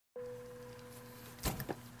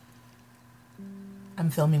I'm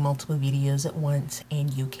filming multiple videos at once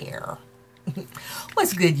and you care.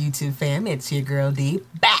 What's good, YouTube fam? It's your girl D,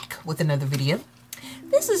 back with another video.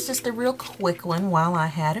 This is just a real quick one while I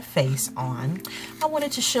had a face on. I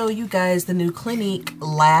wanted to show you guys the new Clinique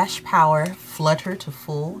Lash Power Flutter to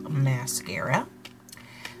Full Mascara.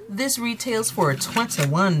 This retails for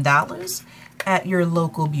 $21 at your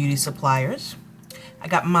local beauty suppliers. I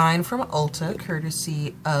got mine from Ulta,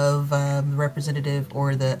 courtesy of the representative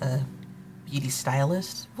or the beauty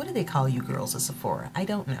stylist. What do they call you girls at Sephora? I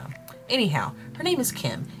don't know. Anyhow, her name is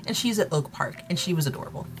Kim, and she's at Oak Park, and she was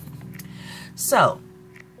adorable. So,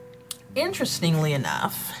 interestingly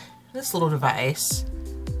enough, this little device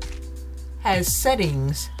has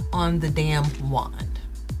settings on the damn wand.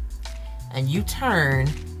 And you turn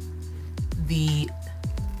the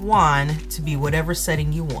wand to be whatever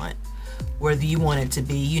setting you want. Whether you want it to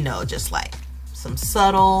be, you know, just like some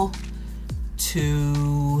subtle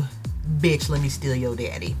to, bitch, let me steal your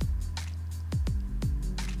daddy.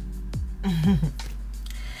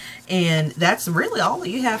 And that's really all that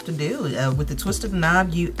you have to do. With the twist of the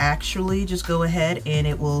knob, you actually just go ahead and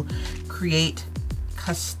it will create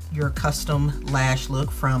your custom lash look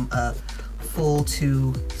from a full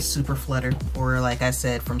to super flutter, or like I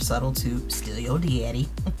said, from subtle to steal your daddy.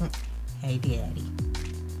 Hey daddy.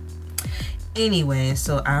 Anyway,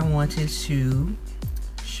 so I wanted to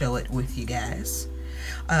show it with you guys.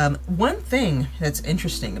 One thing that's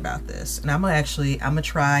interesting about this, and I'm gonna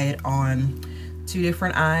try it on two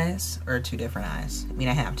different eyes. I mean,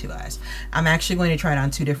 I have two eyes. I'm actually going to try it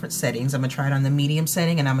on two different settings. I'm gonna try it on the medium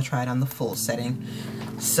setting and I'm gonna try it on the full setting.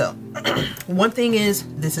 So, one thing is,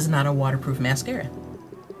 this is not a waterproof mascara.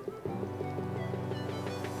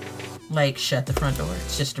 Like, shut the front door.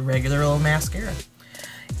 It's just a regular old mascara.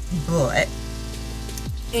 But,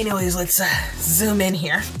 anyways, let's zoom in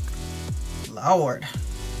here. Lord.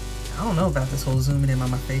 I don't know about this whole zooming in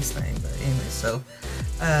on my face thing, but anyway, so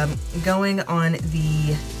going on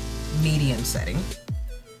the medium setting.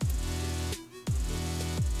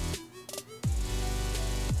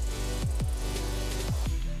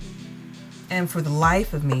 And for the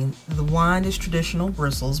life of me, the wand is traditional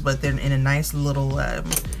bristles, but they're in a nice little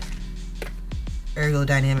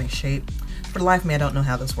ergodynamic shape. For the life of me, I don't know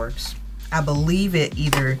how this works. I believe it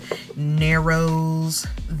either narrows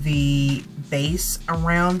the base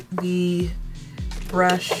around the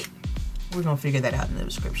brush. We're gonna figure that out in the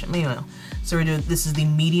description. Anyway, so we're doing, this is the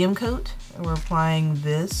medium coat, and we're applying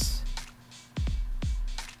this.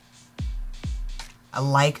 I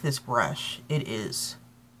like this brush. It is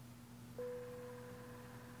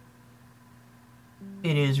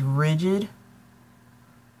rigid,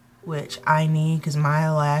 which I need because my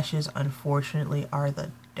lashes unfortunately are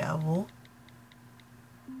the devil.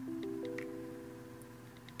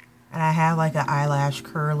 And I have like an eyelash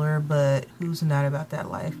curler, but who's not about that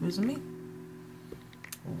life, isn't me?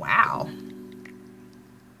 Wow.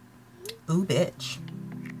 Ooh, bitch.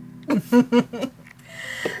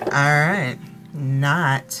 Alright.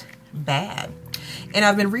 Not bad. And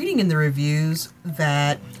I've been reading in the reviews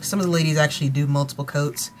that some of the ladies actually do multiple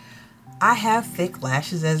coats. I have thick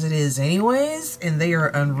lashes as it is anyways, and they are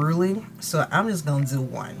unruly, so I'm just gonna do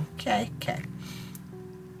one. Okay.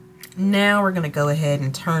 Now we're gonna go ahead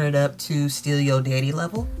and turn it up to steal your daddy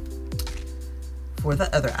level for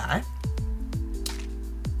the other eye.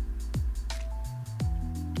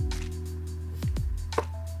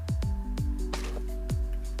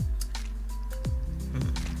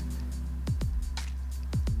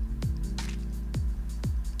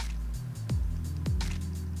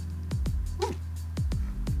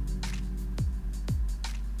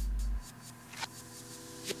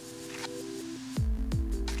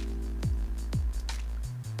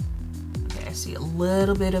 I see a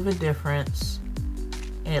little bit of a difference,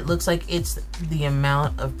 and it looks like it's the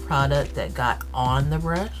amount of product that got on the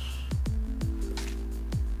brush.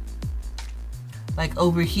 Like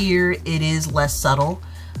over here it is less subtle,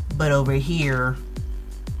 but over here,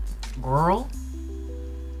 girl,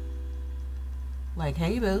 like,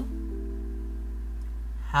 hey boo,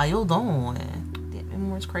 how you doing? That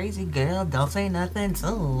memory's crazy, girl, don't say nothing.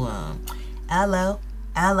 So hello,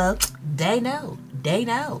 they know.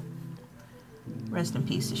 Rest in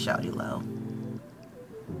peace to Shouty Low.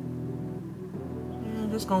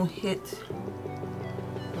 I'm just gonna hit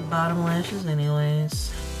the bottom lashes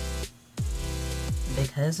anyways,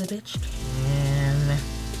 because a bitch can.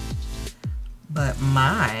 But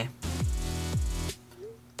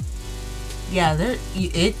yeah,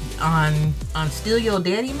 it on Steal Your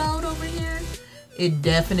Daddy mode over here, it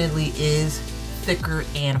definitely is thicker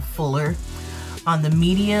and fuller. On the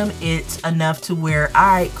medium, it's enough to where,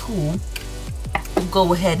 alright, cool.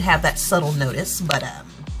 go ahead and have that subtle notice, but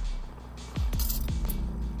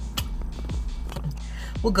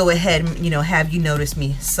we'll go ahead and, you know, have you notice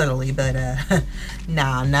me subtly, but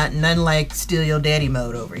nah, none like steal your daddy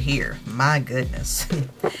mode over here. My goodness.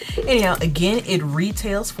 Anyhow, again, it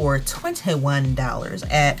retails for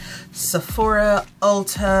 $21 at Sephora,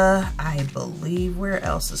 Ulta, I believe. Where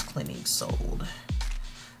else is Clinique sold?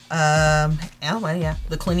 Oh, well, yeah,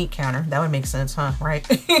 the Clinique counter. That would make sense, huh? Right?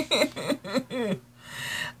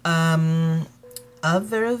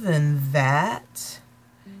 Other than that,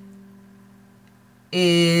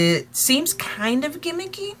 it seems kind of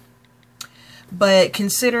gimmicky, but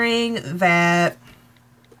considering that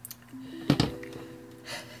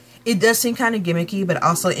it does seem kind of gimmicky, but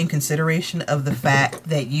also in consideration of the fact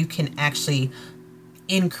that you can actually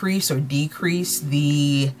increase or decrease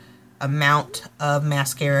the amount of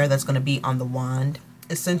mascara that's going to be on the wand,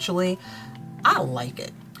 essentially, I like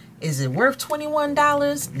it. Is it worth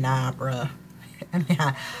 $21? Nah, bruh. I mean,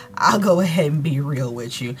 I'll go ahead and be real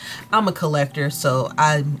with you. I'm a collector, so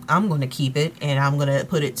I'm going to keep it, and I'm going to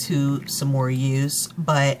put it to some more use.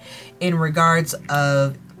 But in regards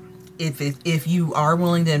of if you are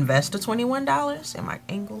willing to invest the $21, am I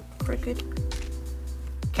angle crooked?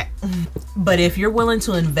 Okay. But if you're willing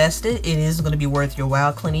to invest it, it is going to be worth your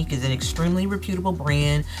while. Clinique is an extremely reputable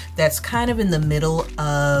brand that's kind of in the middle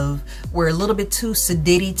of, we're a little bit too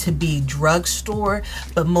sedity to be drugstore,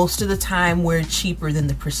 but most of the time we're cheaper than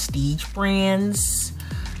the prestige brands,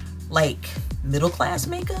 like middle class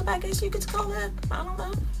makeup, I guess you could call that. I don't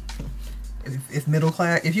know. If middle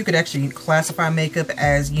class, if you could actually classify makeup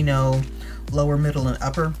as, you know, lower, middle, and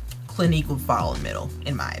upper, Clinique would fall in middle,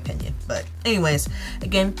 in my opinion. But anyways,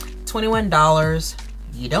 again, $21.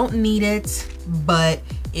 You don't need it, but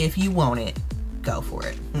if you want it, go for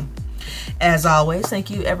it. As always, thank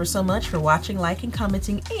you ever so much for watching, liking,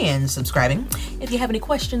 commenting, and subscribing. If you have any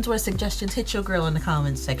questions or suggestions, hit your girl in the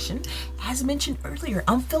comments section. As mentioned earlier,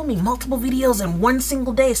 I'm filming multiple videos in one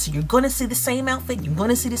single day, so you're going to see the same outfit, you're going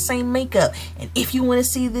to see the same makeup. And if you want to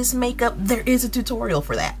see this makeup, there is a tutorial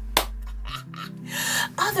for that.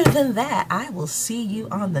 Other than that, I will see you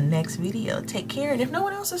on the next video. Take care, and if no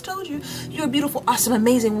one else has told you, you're beautiful, awesome,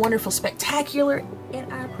 amazing, wonderful, spectacular,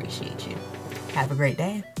 and I appreciate you. Have a great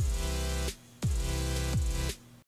day.